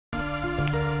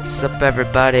What's up,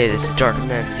 everybody? This is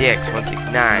Megaman Zero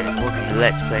 169 and welcome to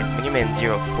Let's Play Megaman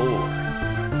Zero 4. In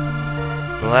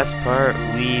the last part,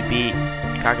 we beat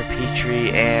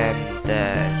Petrie and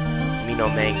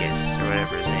Mangus, or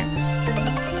whatever his name is.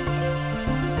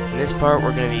 In this part,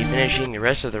 we're going to be finishing the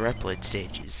rest of the Reploid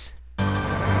stages.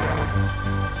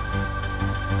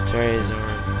 Terry's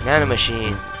are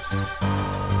nanomachines.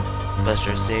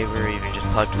 Buster Saber, even just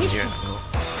plugged with Zero Knuckle.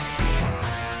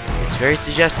 It's very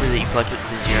suggested that you plug it with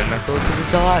the Zero Knuckle because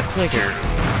it's a lot quicker.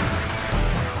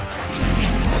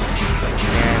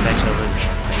 And I totally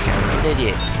think I'm an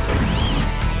idiot.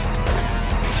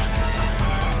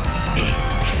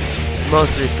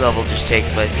 Most of this level just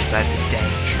takes place inside this dang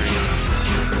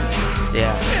tree.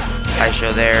 Yeah, I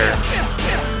show there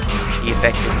the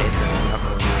effectiveness of the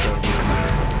knuckle. So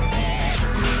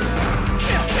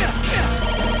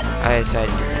I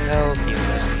decided your health, even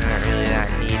though it's not really that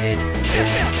needed,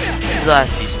 because the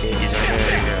last few stages are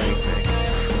very quick.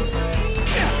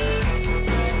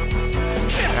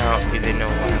 I don't even know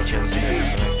why I chose to go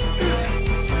this way.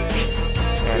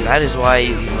 And that is why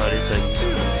easy mode is so useful.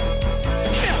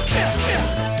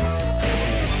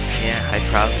 Yeah, I'd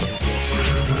probably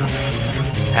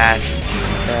pass. I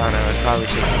don't know, it'd probably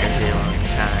take me a really long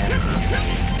time.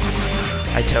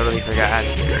 I totally forgot how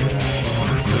to do it.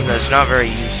 Even though it's not very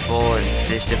useful in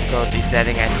this difficulty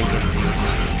setting, I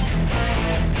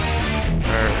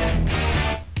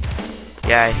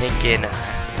think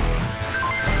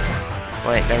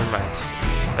wait, never mind.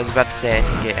 I was about to say I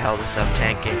think it held us up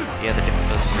tank in the other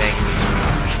difficulty settings.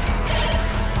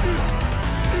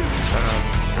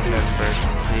 Remember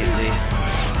completely.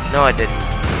 No, I didn't.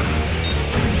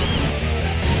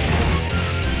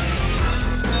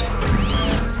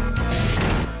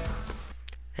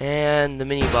 And the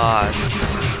mini boss,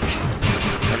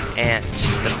 an ant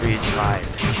that breathes fire.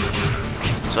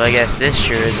 So I guess this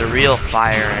sure is a real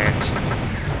fire ant.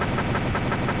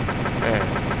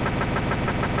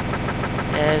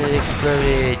 And it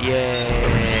exploded,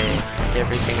 yay! Like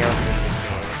everything else in this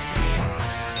game.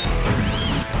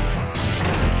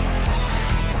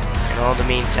 And all the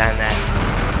meantime, that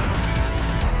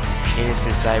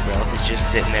innocent cyber elf is just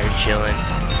sitting there chilling,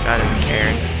 not even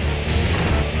caring.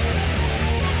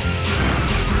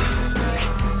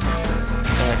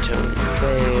 Totally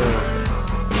failed.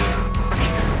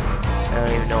 I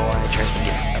don't even know why I tried to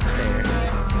get up there.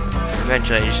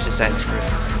 Eventually I just decided to screw it.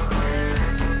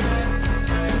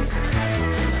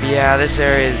 Yeah, this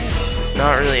area is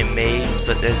not really a maze,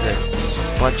 but there's a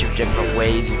bunch of different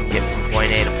ways you can get from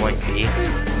point A to point B.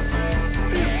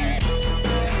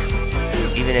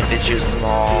 Even if it's just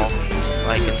small,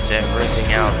 like instead of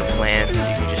ripping out the plants, you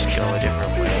can just go a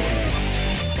different way.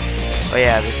 Oh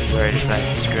yeah, this is where I decided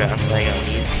to screw it. I'm playing on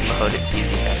easy mode. It's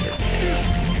easy enough as it is.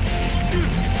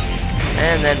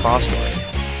 And then boss door.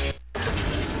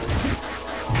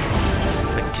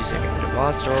 Like 2 seconds in a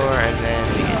boss door, and then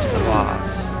we get to the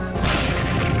boss.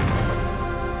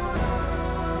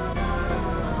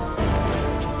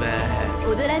 Too bad.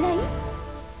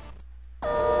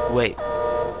 Wait,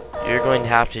 you're going to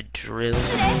have to drill.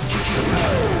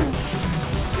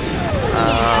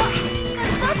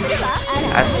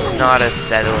 That's not a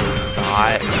settling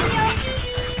thought.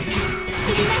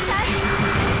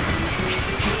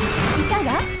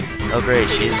 Oh great,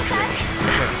 she is drinking.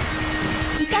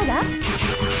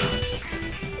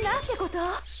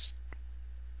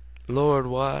 Lord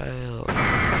Wild,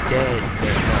 he's dead.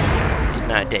 He's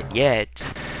not dead yet.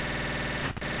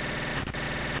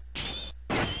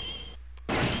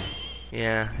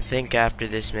 Yeah, I think after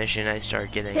this mission I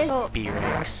start getting B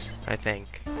ranks, I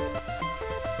think.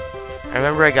 I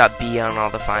remember I got B on all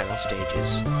the final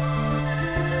stages.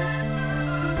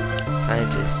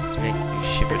 Scientists make me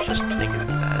shiver just thinking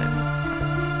about it.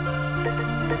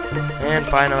 And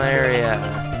final area,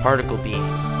 particle beam.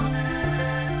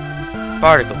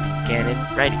 Particle beam cannon,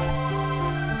 ready.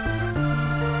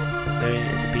 The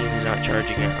beam is not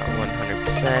charging at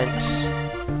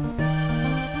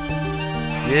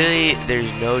 100%. Really,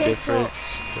 there's no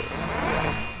difference.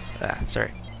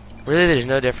 Really, there's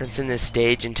no difference in this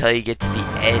stage until you get to the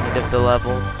end of the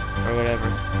level, or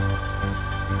whatever.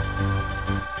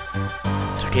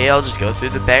 It's okay, I'll just go through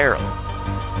the barrel.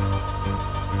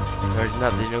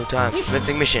 There's no time.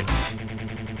 Commencing mission.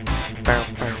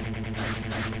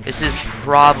 This is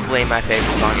probably my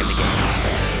favorite song in the game.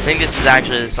 I think this is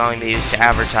actually the song they used to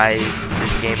advertise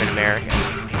this game in America.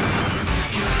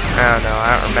 I don't know,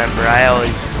 I don't remember. I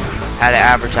always had it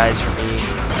advertised for me.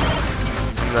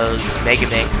 Those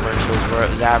Megaman commercials where it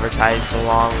was advertised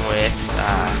along with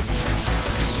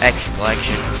X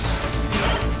Collection.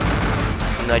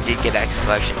 Even though I did get X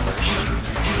Collection first.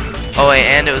 Oh wait,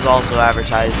 and it was also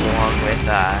advertised along with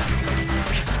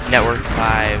Network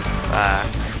 5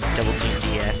 Double Team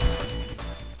DS.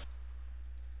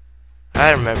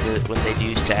 I remember when they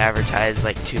used to advertise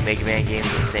like 2 Mega Man games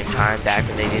at the same time, back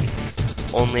when they didn't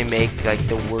only make like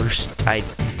the worst. Back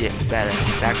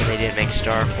when they didn't make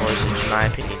Star Force, which in my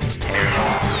opinion is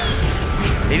terrible.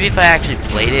 Maybe if I actually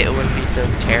played it, it wouldn't be so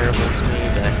terrible to me,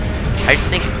 but I just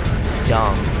think it's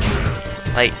dumb.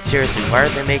 Like, seriously, why are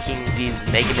they making these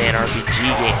Mega Man RPG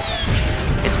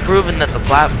games? It's proven that the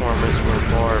platformers were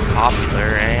more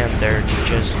popular, and they're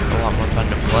just a lot more fun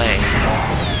to play.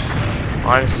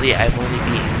 Honestly, I've only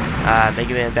beaten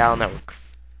Mega Man Battle Network.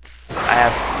 I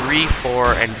have 3,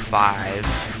 4, and 5.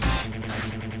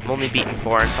 I've only beaten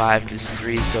 4 and 5 because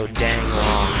 3 is so dang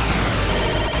long.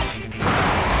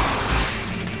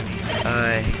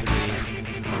 3.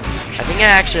 I think I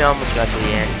actually almost got to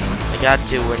the end. I got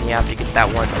to when you have to get that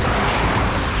one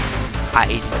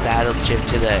ice battle chip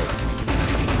to the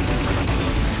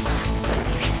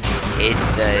kid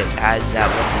that has that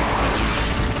one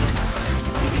disease.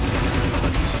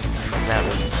 And that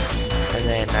was, and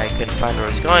then I couldn't find where I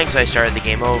was going, so I started the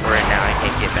game over, and now I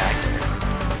can't get back there.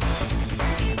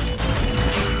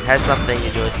 It has something to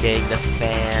do with getting the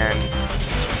fan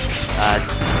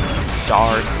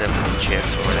star symbol chip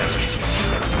or whatever.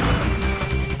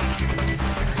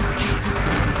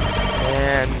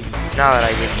 And now that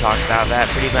I didn't talk about that,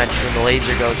 pretty much when the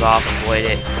laser goes off, avoid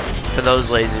it. For those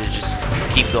lasers, just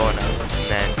keep going up, and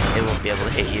then they won't be able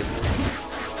to hit you.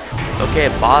 Okay,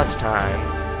 boss time.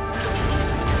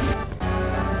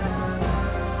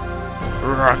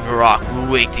 Ragnarok will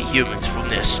wake the humans from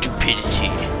their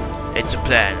stupidity. It's a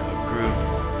plan of a group.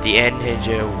 The End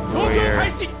Ninja Warrior.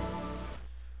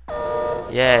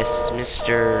 Yes,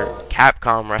 Mr.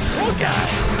 Capcom reference guy.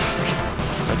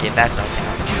 Okay, that's not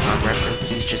Capcom reference,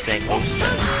 he's just saying poster.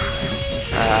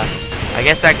 I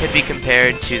guess that could be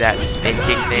compared to that spin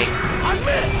kick thing.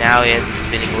 Now he has a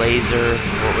spinning laser.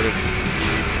 What would it be?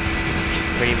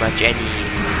 Pretty much any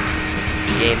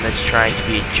game that's trying to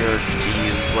be a jerk to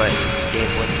you, what game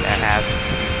wouldn't that have?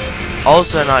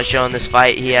 Also not shown this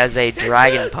fight, he has a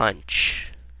dragon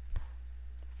punch.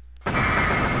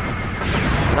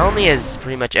 Not only has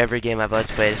pretty much every game I've Let's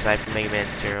Played aside from Megaman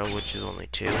Zero, which is only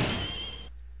 2,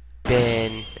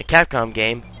 been a Capcom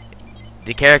game,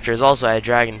 the character has also had a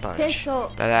dragon punch. By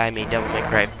that I mean Devil May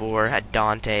Cry 4 had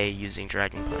Dante using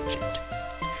dragon punch and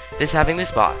this having this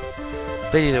spot.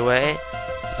 But either way,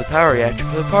 it's a power reactor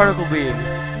for the particle beam.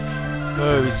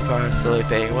 Oh, his power is slowly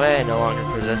fading away and no longer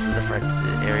possesses a friend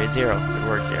in Area 0. Good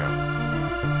work, Zero.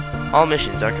 All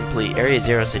missions are complete. Area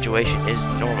 0 situation is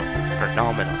normal, or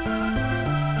nominal.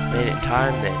 Made it in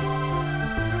time then.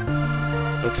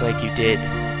 Looks like you did.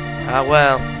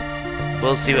 Well,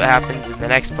 we'll see what happens in the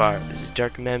next part. This is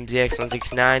Megaman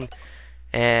ZX169,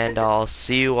 and I'll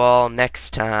see you all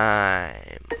next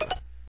time.